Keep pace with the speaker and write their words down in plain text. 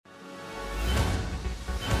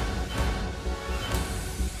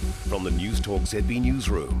From the News Talk ZB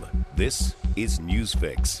Newsroom, this is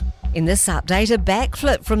Newsfix. In this update, a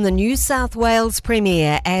backflip from the New South Wales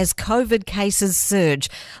Premier as COVID cases surge.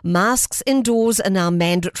 Masks indoors are now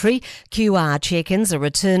mandatory. QR check-ins are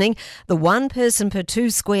returning. The 1 person per 2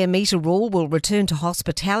 square metre rule will return to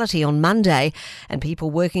hospitality on Monday. And people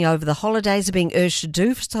working over the holidays are being urged to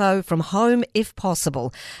do so from home if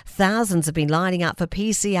possible. Thousands have been lining up for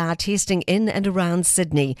PCR testing in and around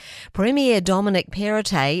Sydney. Premier Dominic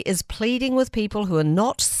Perrottet is pleading with people who are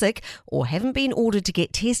not sick or haven't been ordered to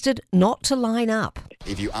get tested not to line up.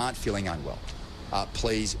 If you aren't feeling unwell,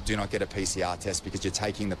 please do not get a PCR test because you're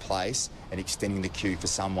taking the place and extending the queue for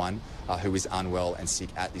someone who is unwell and sick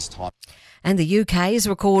at this time. And the UK has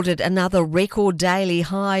recorded another record daily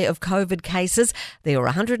high of COVID cases. There were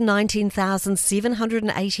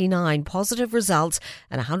 119,789 positive results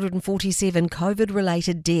and 147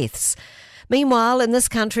 COVID-related deaths. Meanwhile, in this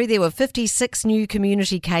country, there were 56 new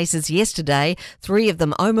community cases yesterday, 3 of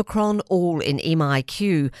them Omicron, all in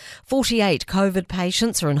MIQ. 48 COVID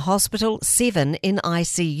patients are in hospital, 7 in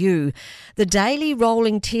ICU. The daily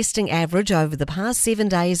rolling testing average over the past 7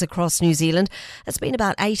 days across New Zealand has been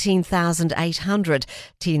about 18,800,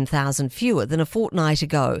 10,000 fewer than a fortnight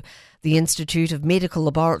ago. The Institute of Medical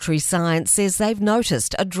Laboratory Science says they've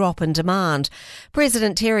noticed a drop in demand.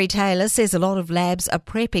 President Terry Taylor says a lot of labs are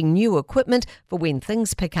prepping new equipment for when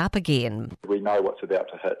things pick up again. We know what's about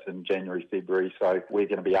to hit in January, February, so we're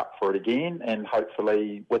going to be up for it again, and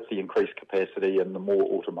hopefully with the increased capacity and the more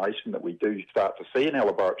automation that we do start to see in our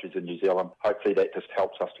laboratories in New Zealand, hopefully that just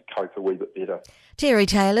helps us to cope a wee bit better. Terry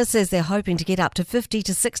Taylor says they're hoping to get up to 50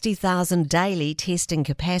 to 60,000 daily testing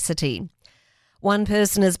capacity. 1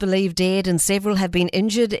 person is believed dead and several have been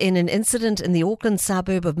injured in an incident in the Auckland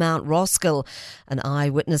suburb of Mount Roskill. An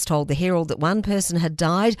eyewitness told the Herald that 1 person had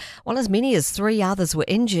died, while as many as 3 others were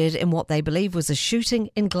injured in what they believe was a shooting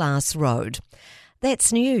in Glass Road.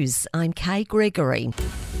 That's news. I'm Kay Gregory.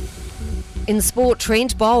 In sport,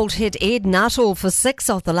 Trent Boult hit Ed Nuttall for 6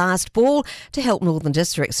 off the last ball to help Northern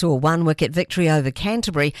Districts to a 1-wicket victory over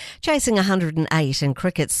Canterbury, chasing 108 in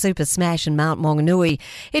cricket's Super Smash in Mount Maunganui.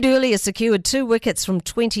 He'd earlier secured 2 wickets from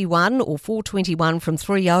 21 or 421 from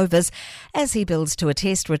 3 overs as he builds to a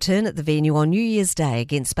test return at the venue on New Year's Day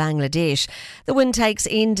against Bangladesh. The win takes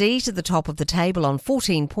ND to the top of the table on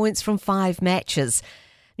 14 points from 5 matches.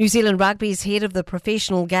 New Zealand Rugby's head of the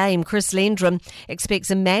professional game, Chris Lendrum, expects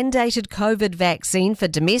a mandated COVID vaccine for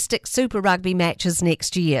domestic Super Rugby matches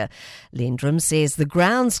next year. Lendrum says the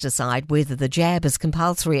grounds decide whether the jab is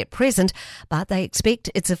compulsory at present, but they expect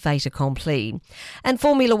it's a fait accompli. And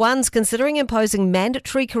Formula One's considering imposing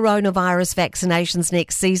mandatory coronavirus vaccinations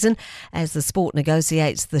next season as the sport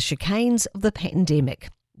negotiates the chicanes of the pandemic.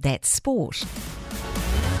 That's sport.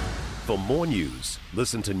 For more news,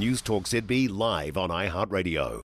 listen to News Talk ZB live on iHeartRadio.